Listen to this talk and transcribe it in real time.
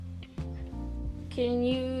Can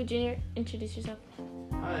you, Junior, introduce yourself?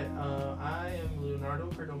 Hi, I am Leonardo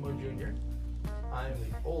Perdomo Jr. I am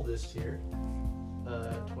the oldest here,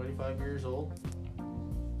 25 years old.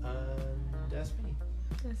 That's me.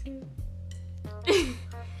 That's you.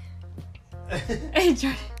 Hey,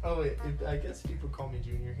 Jordan. Oh wait, I guess people call me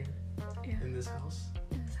Junior here Yeah. in this house.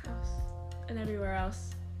 In this house. And everywhere else.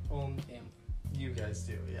 Well, you guys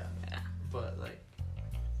do, yeah. But like,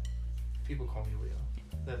 people call me Leo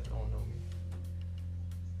that don't know me.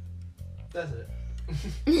 That's it.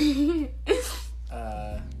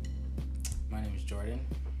 My name is Jordan.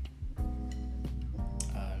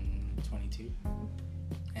 I'm 22,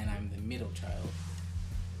 and I'm the middle child.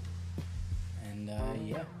 And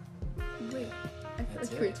yeah, Wait, I That's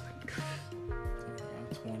thought you were it.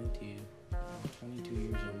 20. I'm 22. I'm 22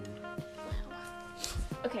 years old.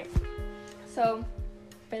 Okay, so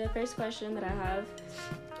for the first question that I have,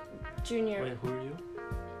 Junior, Wait, who are you?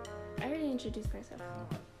 I already introduced myself.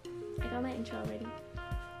 I got my intro already.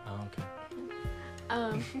 Oh, okay.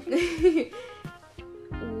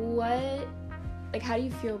 How do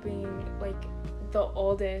you feel being like the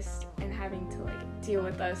oldest and having to like deal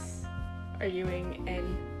with us arguing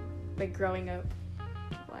and like growing up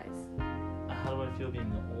wise? How do I feel being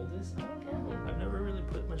the oldest? I don't know. I've never really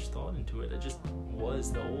put much thought into it. I just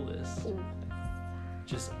was the oldest. Ooh.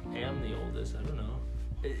 Just am the oldest. I don't know.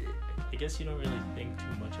 I guess you don't really think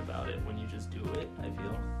too much about it when you just do it, I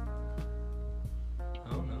feel. I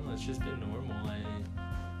don't know. It's just been normal.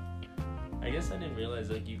 I guess I didn't realize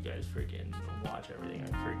like you guys freaking watch everything I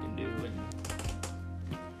freaking do and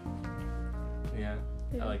yeah.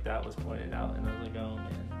 Like that was pointed out and I was like, oh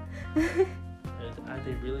man.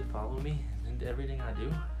 They really follow me and everything I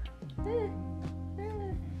do?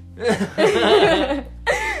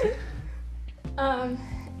 There's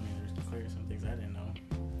clearly some things I didn't know.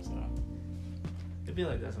 So It'd be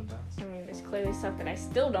like that sometimes. I mean, there's clearly stuff that I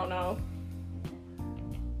still don't know.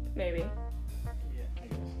 Maybe. yeah, I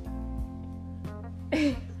guess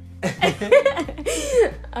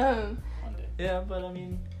um, one day. Yeah, but I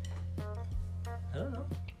mean, I don't know.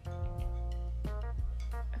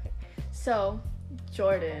 so,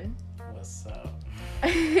 Jordan, What's up?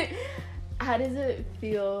 how does it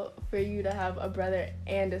feel for you to have a brother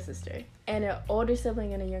and a sister? And an older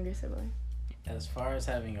sibling and a younger sibling? As far as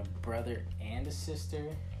having a brother and a sister,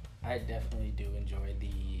 I definitely do enjoy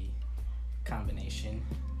the combination.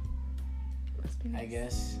 Must be nice. I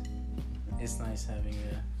guess it's nice having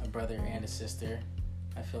a brother and a sister.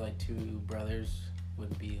 I feel like two brothers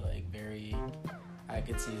would be like I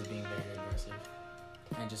could see as being very aggressive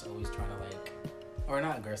and just always trying to like, or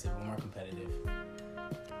not aggressive, but more competitive.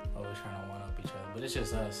 Always trying to one up each other, but it's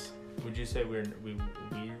just us. Would you say we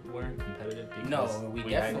weren't competitive because No, we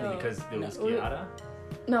definitely- had, because there was No.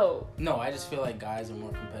 Kiara? No, I just feel like guys are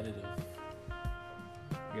more competitive.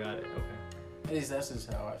 Got it. Okay. At least that's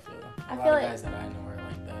just how I feel. I A lot feel of like- guys that I know are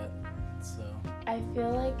like that. So I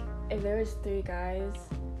feel like if there was three guys,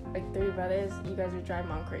 like three brothers, you guys would drive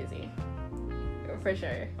mom crazy. For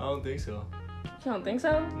sure. I don't think so. You don't think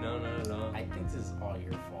so? No, not at all. I think this is all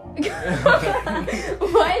your fault.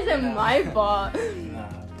 Why is it my fault? Nah,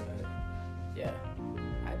 but yeah,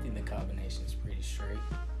 I think the combination is pretty straight.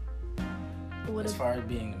 What As if, far as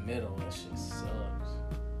being the middle, it just sucks.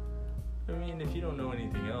 I mean, if you don't know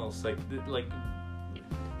anything else, like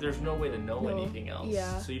there's no way to know No. anything else.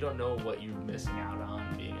 Yeah. So you don't know what you're missing out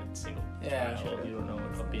on being a single Yeah, child. sure. You don't know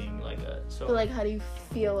about being like a so. but like, how do you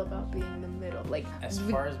feel about being in the middle? Like, As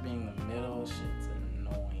far as being the middle, shit's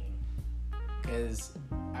annoying. Because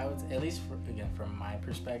I would, at least from my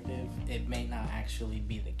perspective, it may not actually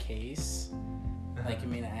be the case. Like, it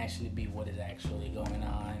may not actually be what is actually going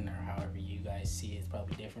on, or however you guys see it. It's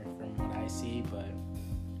probably different from what I see, but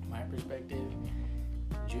my perspective,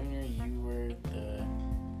 Junior, you were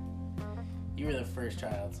the first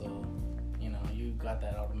child, so you know you got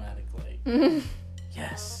that automatic like,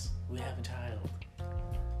 yes, we have a child,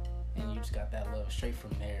 and you just got that love straight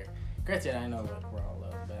from there. Granted, I know like we're all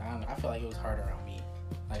loved, but I feel like it was harder on me,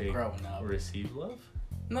 like To growing up. receive love.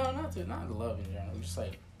 No, not love in general. Just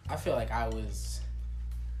like I feel like I was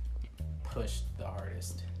pushed the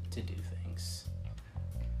hardest to do things,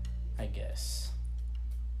 I guess,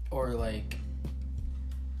 or like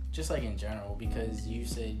just like in general, because you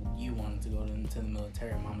said you wanted to go into the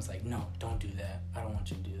military. Mom was like, no, don't do that. I don't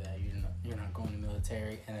want you to do that. You're not going to the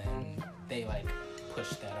military, and then they like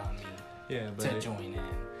pushed that on me Yeah, to join in.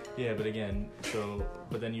 Yeah, but again,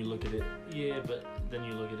 but then you look at it. Yeah, but then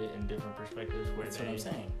you look at it in different perspectives. Where That's what I'm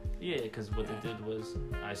saying. Yeah, because what they did was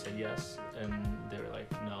I said yes, and they were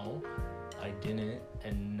like, no, I didn't,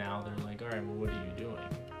 and now they're like, all right, well, what are you doing?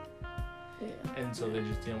 yeah. And so they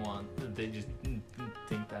just didn't want. They just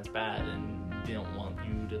think that's bad and they don't want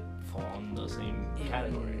you to fall in the same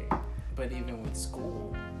category. But even with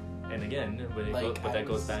school, and again, Like, but I that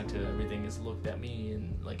goes was- back to everything is looked at me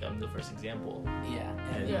and like I'm the first example. yeah,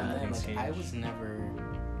 and Yeah, then, things like, I change. was never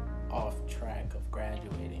off track of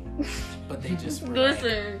graduating, but they just were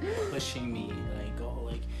Listen. like pushing me, like, oh,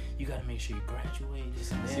 like you gotta make sure you graduate.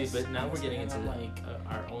 This and See, this, but now and we're this, getting and into I'm like,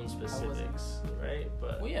 our own specifics, right?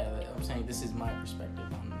 But well, yeah, I'm saying this is my perspective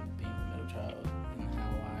on being a middle child and how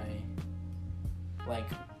I like.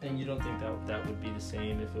 and you don't think that would be the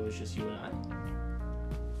same if it was just you and I?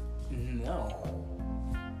 No,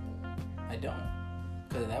 I don't.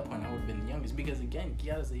 Because at that point, I would have been the youngest. Because again,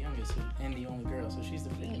 Kiara's the youngest and the only girl, so she's the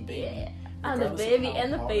freaking baby. Yeah. I'm the Regardless of baby how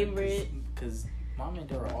and the hard- favorite. Because mom and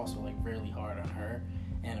dad are also like really hard on her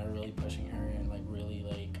and are really pushing her and like really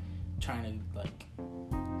like trying to like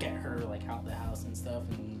get her like out the house and stuff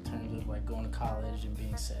in terms of like going to college and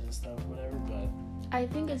being set and stuff, whatever. But I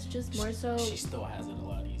think it's just more so. she still has it a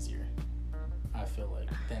lot easier, I feel like,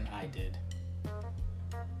 than I did.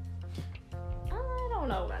 I don't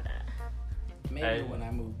know about that. Maybe when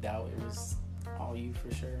I moved out, it was all you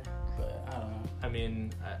for sure, but I don't know. I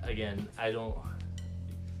mean, again, I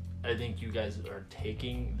think you guys are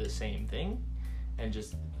taking the same thing and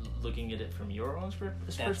just looking at it from your own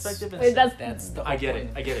perspective. And Wait, That's the I whole get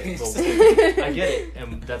point. it. Well, I get it,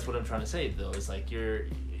 and that's what I'm trying to say. Though is like you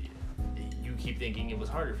keep thinking it was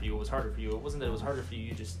harder for you. It was harder for you. It wasn't that it was harder for you.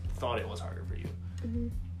 You just thought it was harder for you. Mm-hmm.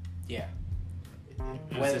 Yeah.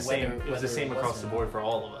 It was the same. Whether- It was the whether same it across was the or board not. for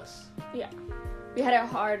all of us. We had it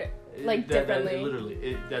hard. Like, differently.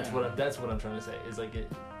 Literally, that's Yeah. what I'm trying to say. Is like it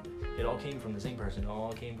all came from the same person. It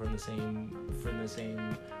all came from the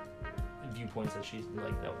same viewpoints that she's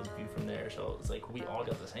like that was viewed from there. So it's like we all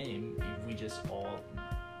got the same. We just all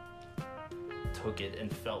took it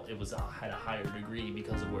and felt it was had a higher degree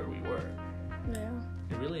because of where we were. Yeah.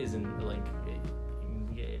 It really isn't like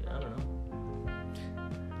I don't know.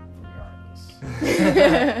 Regardless.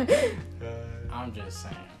 I'm just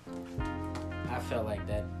saying. I felt like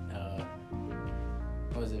that,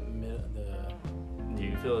 what was it, Do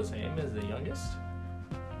you feel the same as the youngest?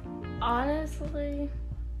 Honestly,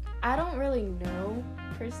 I don't really know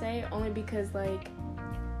per se, only because like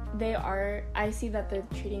I see that they're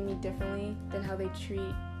treating me differently than how they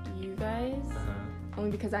treat you guys.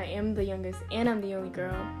 Only because I am the youngest and I'm the only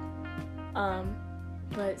girl.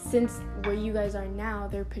 But since where you guys are now,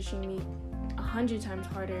 they're pushing me 100 times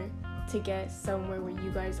harder to get somewhere where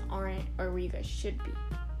you guys aren't or where you guys should be.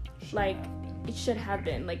 Like, it should have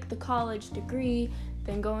been like the college degree,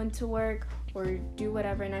 then go into work or do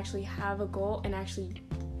whatever and actually have a goal and actually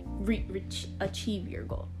achieve your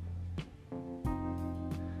goal.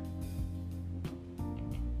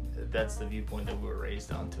 That's the viewpoint that we were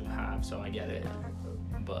raised on to have, so I get it.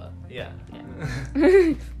 But yeah.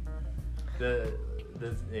 Yeah.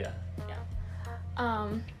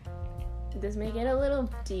 This may get a little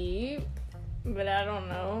deep, but I don't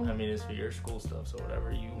know. I mean, it's for your school stuff, so whatever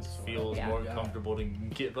you feel is Yeah. more comfortable to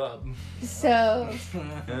give up. So,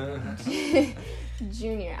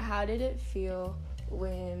 Junior, how did it feel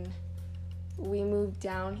when we moved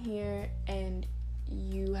down here and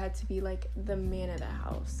you had to be like the man of the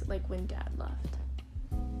house, like when Dad left?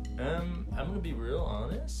 I'm gonna be real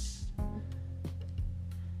honest.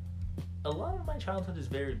 A lot of my childhood is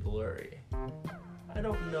very blurry. I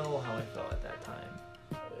don't know how I felt at that time.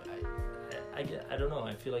 I don't know.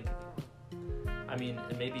 I feel like, I mean,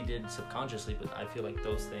 it maybe did subconsciously, but I feel like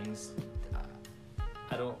those things,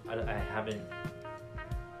 I haven't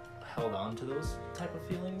held on to those type of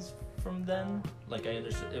feelings from then. Like I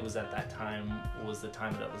understood it was at that time was the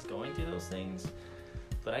time that I was going through those things,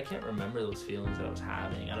 but I can't remember those feelings that I was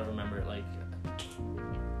having. I don't remember like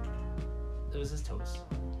it was his toast.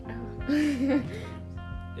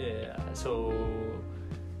 Yeah. So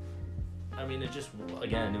I mean, it just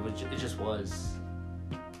was.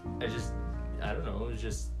 I don't know. It was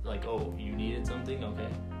just like, oh, you needed something, okay.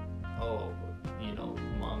 Oh,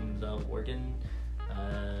 mom's out working.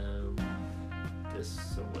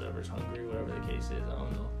 This or whatever's hungry, whatever the case is. I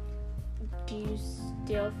don't know. Do you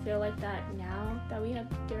still feel like that now that we have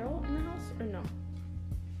Daryl in the house, or no?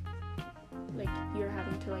 Like you're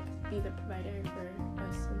having to like be the provider for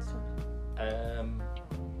us and stuff.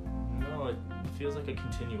 No, it feels like a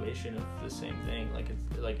continuation of the same thing.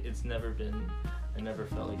 It's never been. I never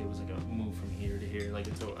felt like it was like a move from here to here. Like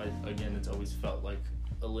it's always felt like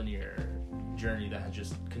a linear journey that has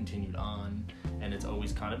just continued on, and it's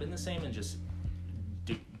always kind of been the same, and just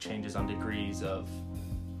changes on degrees of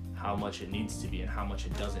how much it needs to be and how much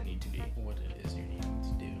it doesn't need to be. What it is you need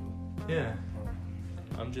to do. Yeah.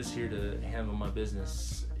 I'm just here to handle my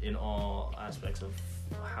business in all aspects of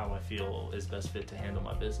how I feel is best fit to handle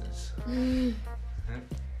my business.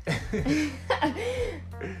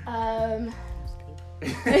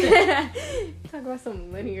 Talk about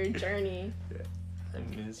some linear journey. I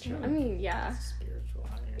mean, it's true. I mean, yeah. Spiritual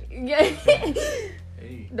higher. Yeah.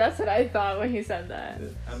 Hey. That's what I thought when he said that.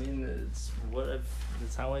 I mean, it's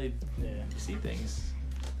how I see things.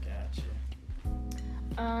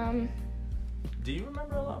 Gotcha. Do you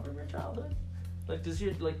remember a lot from your childhood? Like, do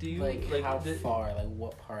you Like how far? Like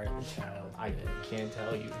what part of the childhood? I can't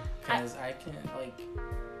tell you. Because I can't, like,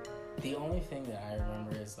 the only thing that I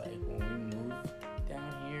remember is, like, when we moved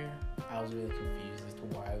down here, I was really confused as to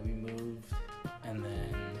why we moved. And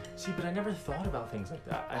then... See, but I never thought about things like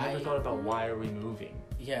that. I never thought about why are we moving.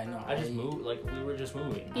 Yeah, no. I just moved, like, we were just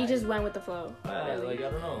moving. You just went with the flow. Like, I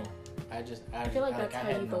don't know. I feel like that's I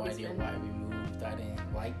how had you've no always idea been. why we moved. I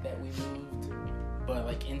didn't like that we moved. But,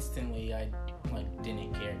 like, instantly, I, like,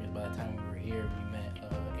 didn't care. Because by the time we were here, we met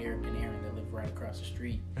Eric and Aaron that live right across the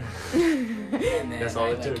street. And then That's all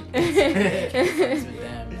it took. became friends with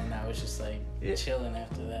them, and I was just like chilling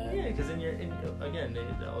after that. Yeah, because again,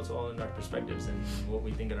 it's all in our perspectives and what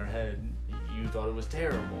we think in our head. You thought it was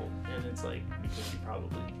terrible, and it's like because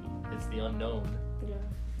it's the unknown. Yeah.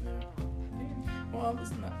 Well,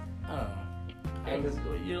 it's not. I don't know. Because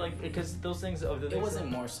you're like because those things. It wasn't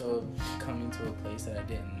more so coming to a place that I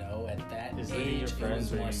didn't know at that Is age. leaving your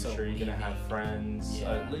friends, it or was you more so sure you're gonna have leaving- friends?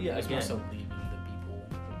 Yeah, Yeah, it was more again. so leaving the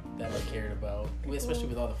people that I cared about, especially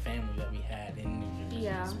with all the family that we had in New Jersey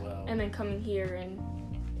Yeah. as well. And then coming here and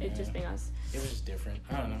it just being us. It was just different.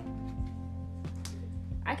 I don't know.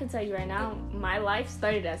 I can tell you right now, my life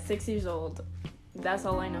started at 6 years old. That's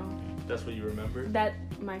all I know. That's what you remember. That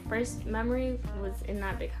my first memory was in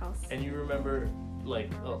that big house. And you remember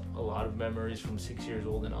like a lot of memories from 6 years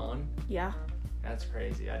old and on. Yeah. That's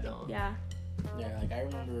crazy. I don't. Yeah. Yeah, like I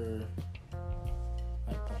remember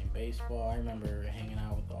like playing baseball. I remember hanging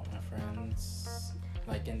out with all my friends.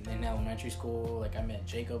 Like in elementary school, like I met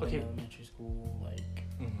Jacob in elementary school. Like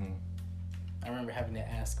I remember having to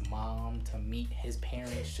ask mom to meet his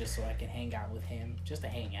parents just so I can hang out with him, just to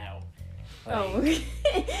hang out. Like,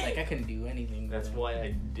 like I couldn't do anything. That's why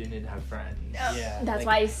I didn't have friends. Yeah. That's like,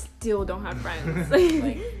 why I still don't have friends.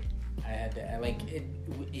 like I had to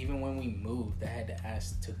even when we moved, I had to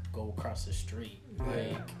ask to go across the street.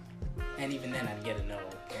 Like, and even then I'd get a no.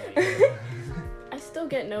 Like, I still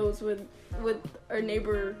get no's with our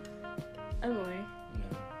neighbor Emily.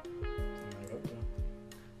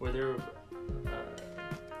 Were there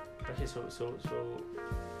okay, so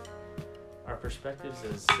our perspectives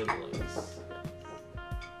as siblings.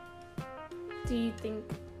 Do you think,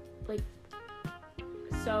 like,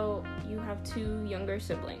 so you have two younger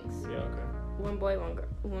siblings, Yeah, okay. one boy, one girl,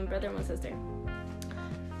 one brother, one sister.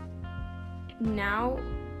 Now,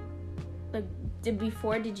 like, did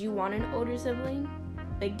you want an older sibling?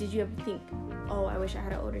 Like, did you ever think, oh, I wish I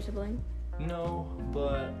had an older sibling? No,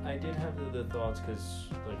 but I did have the thoughts because,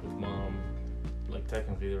 like, with mom, like,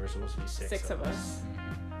 technically there were supposed to be six of us.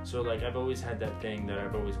 So, like, I've always had that thing that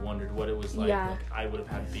I've always wondered what it was like. Yeah. Like, I would have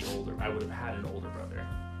had an older brother.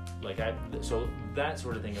 Like, so that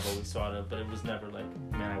sort of thing I've always thought of, but it was never like,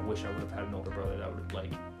 man, I wish I would have had an older brother. That would have,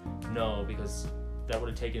 like, no, because that would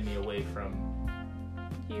have taken me away from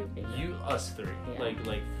us three. Yeah.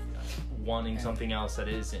 Like wanting something else that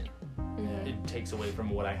isn't. Mhm. It takes away from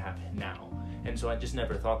what I have now. And so I just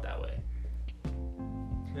never thought that way.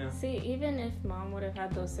 Yeah. See, even if mom would have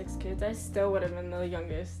had those 6 kids, I still would have been the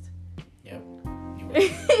youngest. Yep.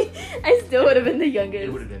 I still would have been the youngest. It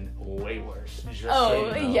would have been way worse. Just Oh,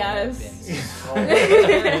 so you know. yes.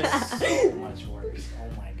 So much worse. Oh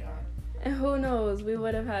my god. And who knows? We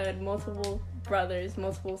would have had multiple brothers,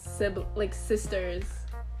 multiple sisters.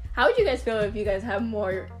 How would you guys feel if you guys have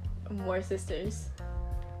more sisters?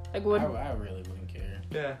 Like, would I really wouldn't care.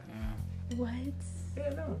 Yeah. what? Yeah,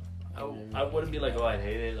 no. I wouldn't be like, oh, I'd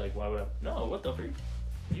hate it. Like, why would I? No, what the freak?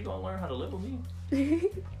 You gonna learn how to live with me?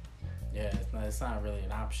 Yeah, it's not really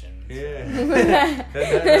an option. Yeah. Not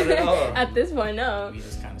at all. At this point, no. We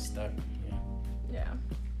just kind of stuck. Yeah.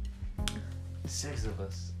 6 of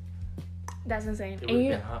us. That's insane. It And would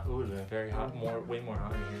you, have been hot. It would have been very hot. Way more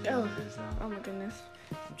hot in here Oh. than it is now. oh my goodness.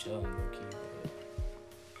 I'm chilling low key,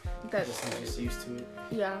 but That's I'm just used to it.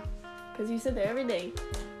 yeah. Cause you sit there every day.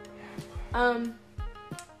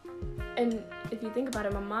 And if you think about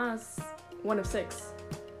it, my mom's one of 6,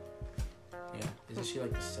 Yeah. Isn't she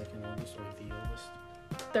like the second oldest or the oldest?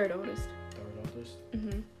 third oldest. Third oldest?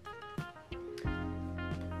 Mhm.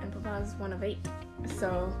 And Papa's one of 8.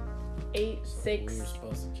 So 8, So 6. we were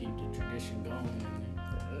supposed to keep the tradition going.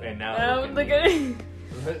 And now Look at it.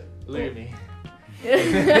 look at me.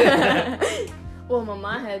 Well, my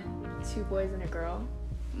mom had 2 boys and a girl.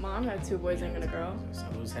 Mom had 2 boys and a girl. So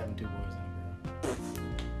who's having 2 boys and a girl?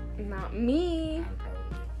 Not me. I'm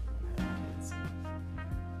probably gonna have kids.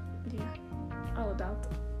 Yeah, I'll adopt.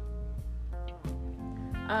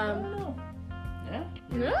 I don't know. Yeah?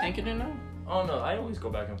 Yeah. Thinking it now? Oh no, I always go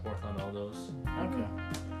back and forth on all those. Okay.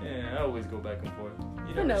 Yeah, I always go back and forth.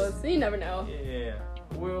 You Who knows? You never know. Yeah.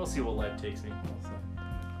 We'll see what life takes me.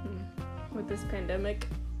 With this pandemic.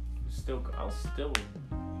 I'll still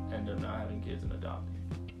end up not having kids and adopting.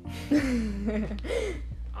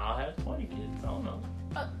 I'll have 20 kids. I don't know.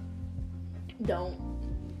 Don't.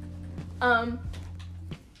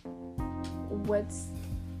 What's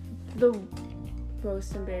the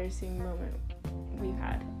most embarrassing moment we've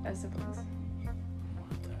had as siblings?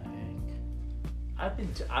 What the heck?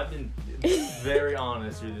 I've been very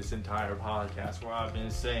honest through this entire podcast where I've been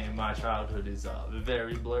saying my childhood is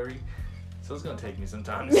very blurry. So it's gonna take me some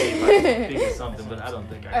time to see if I can think of something, but I don't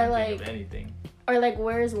think I can think of anything. Or like,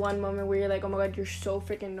 where's one moment where you're like, oh my god, you're so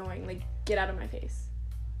freaking annoying. Like, get out of my face.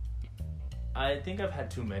 I think I've had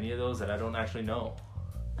too many of those that I don't actually know.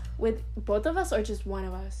 With both of us or just one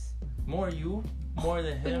of us? More you, more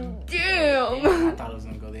than him. Damn! Yeah, I thought it was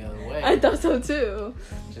gonna go the other way. I thought so too.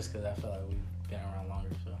 Just because I feel like we've been around longer,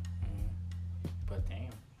 so. But damn.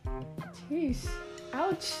 Jeez.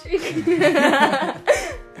 Ouch.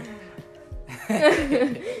 Yeah,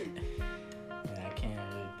 I can't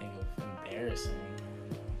really think of embarrassing.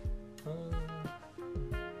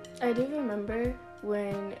 I do remember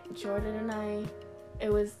when Jordan and I,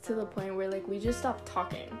 it was to the point where like we just stopped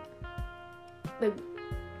talking. Like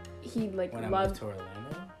he like When I loved. moved to Orlando?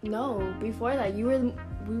 No, before that we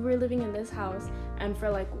were living in this house, and for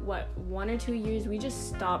like what 1 or 2 years we just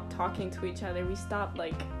stopped talking to each other. We stopped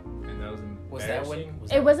like. And that was Was that embarrassing.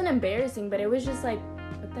 when? It wasn't embarrassing, but it was just like,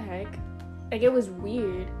 what the heck? Like it was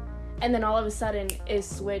weird. And then all of a sudden it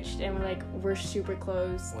switched and we're super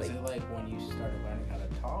close. Was like, it like when you started learning how to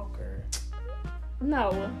talk, or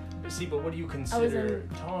no. See, but what do you consider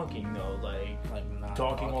talking though? Like not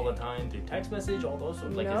talking all the time through text message, all those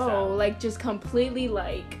sorts. Like is No, that... like just completely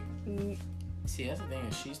like. See, that's the thing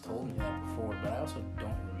is she's told me that before, but I also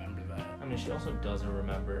don't remember that. I mean, she also doesn't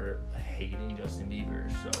remember hating Justin Bieber,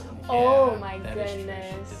 so. Oh my that is true.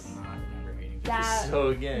 goodness. She does not remember hating That- So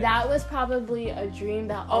again. That was probably a dream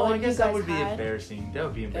that Oh, all I of guess you guys that would be had. embarrassing. That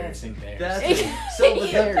would be embarrassing. That's embarrassing. So, but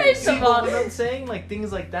First see, of all- what I'm saying, like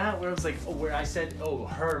things like that, where I was like, where I said, oh,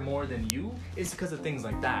 her more than you, is because of things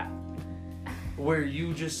like that, where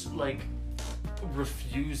you just like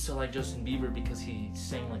refuse to like Justin Bieber because he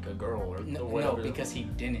sang like a girl or No, whatever. because he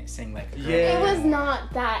didn't sing like a girl. Yeah. It was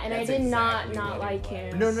not that, and That's I did exactly not what it like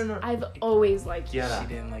him. was. No. I've always liked Yeah. him.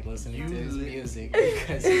 She didn't like listening You to his li- music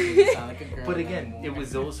because he didn't sound like a girl. But again, anymore. it was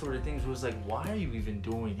those sort of things. Where it was like, why are you even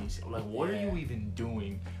doing these? Like, what are you even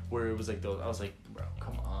doing? Where it was like those. I was like, bro,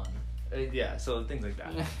 come on. Yeah. So things like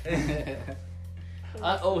that.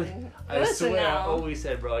 I Listen swear, I now. always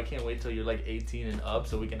said, bro, I can't wait till you're like 18 and up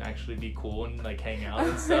so we can actually be cool and like hang out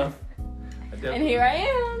and stuff. And here I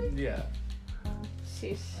am. Yeah.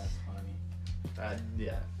 Sheesh. That's funny.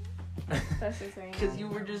 Yeah. That's insane. Because you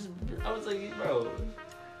were just, I was like, bro,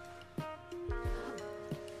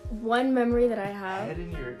 One memory that I have. head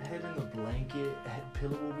in the blanket, head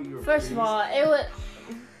pillow over your First face. of all, it was.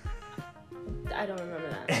 I don't remember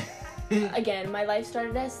that. Again, my life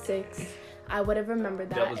started at 6. I would have remembered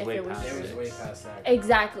that, was if way it was past It true. was way past that.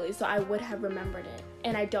 Exactly, so I would have remembered it,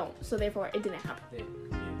 and I don't. So therefore, it didn't happen. It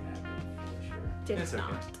did happen for sure. Did It's okay.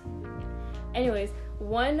 not. Anyways,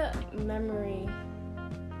 one memory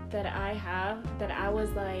that I have that I was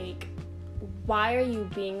like, why are you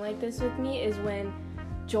being like this with me, is when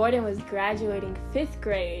Jordan was graduating 5th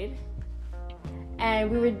grade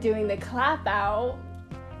and we were doing the clap out,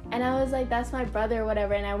 and I was like, that's my brother or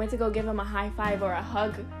whatever, and I went to go give him a high five or a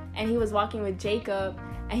hug, and he was walking with Jacob,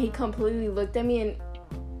 and he completely looked at me and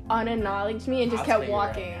unacknowledged me and just I'll kept tell you right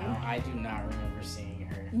walking. now, I do not remember seeing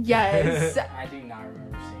her. Yes. I do not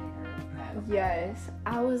remember seeing her at all. Yes.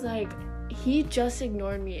 I was like, he just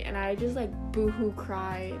ignored me, and I just like boohoo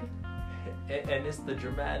cried. And it's the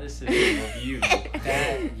dramaticism of you.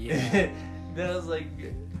 That was like,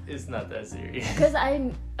 it's not that serious. Because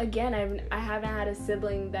I haven't had a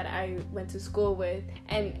sibling that I went to school with,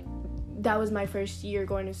 and that was my first year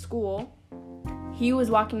going to school. He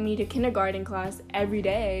was walking me to kindergarten class every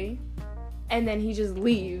day, and then he just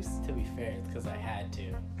leaves. To be fair, it's because I had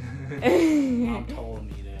to. Yes. Mom told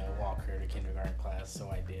me to walk her to kindergarten class, so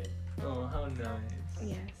I did. Oh, how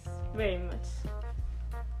nice. Very much.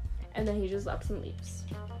 And then he just ups and leaves.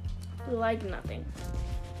 Like nothing.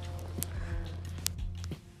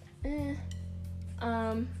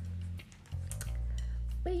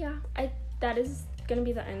 But yeah, that is gonna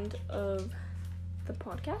be the end of the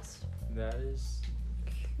podcast. That is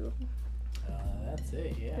Cool. That's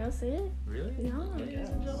it. Yeah. That's it. really. No. Ladies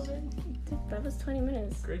and gentlemen, That was 20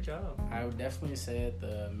 minutes. great job. I would definitely say that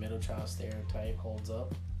the middle child stereotype holds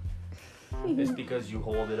up. It's because you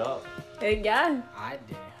hold it up. Yeah. I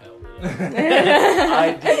didn't help it.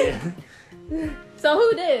 I did. So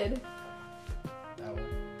who did? That one.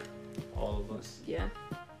 All of us. Yeah.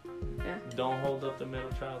 Don't hold up the middle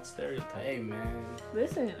child stereotype. Hey man,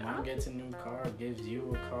 Listen. mom gets a new car, gives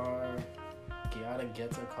you a car. Kiara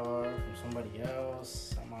gets a car from somebody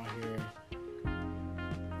else. I'm out here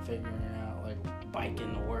figuring out, like,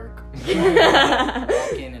 biking to work.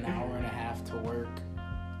 Walking an hour and a half to work.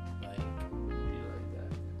 Like,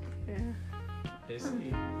 Yeah. I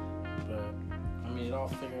see. but, I mean, it all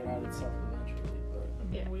figured out itself eventually. But, I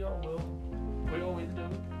mean, Yeah. we all will. We always do.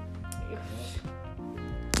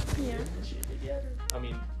 Yeah. Get this shit together. I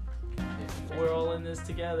mean, if we're all in this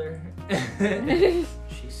together.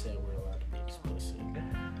 She said we're allowed to be explicit,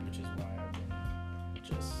 which is why I've been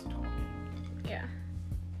just talking. Yeah.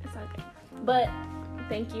 It's okay. But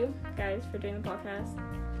thank you guys for doing the podcast.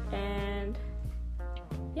 And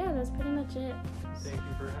yeah, that's pretty much it. Thank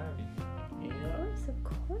you for having me. Of Yeah, course, of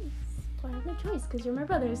course. Well, I have no choice because you're my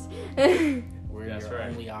brothers. we're That's your right.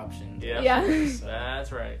 only option. Yeah. Yeah. So,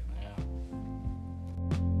 That's right.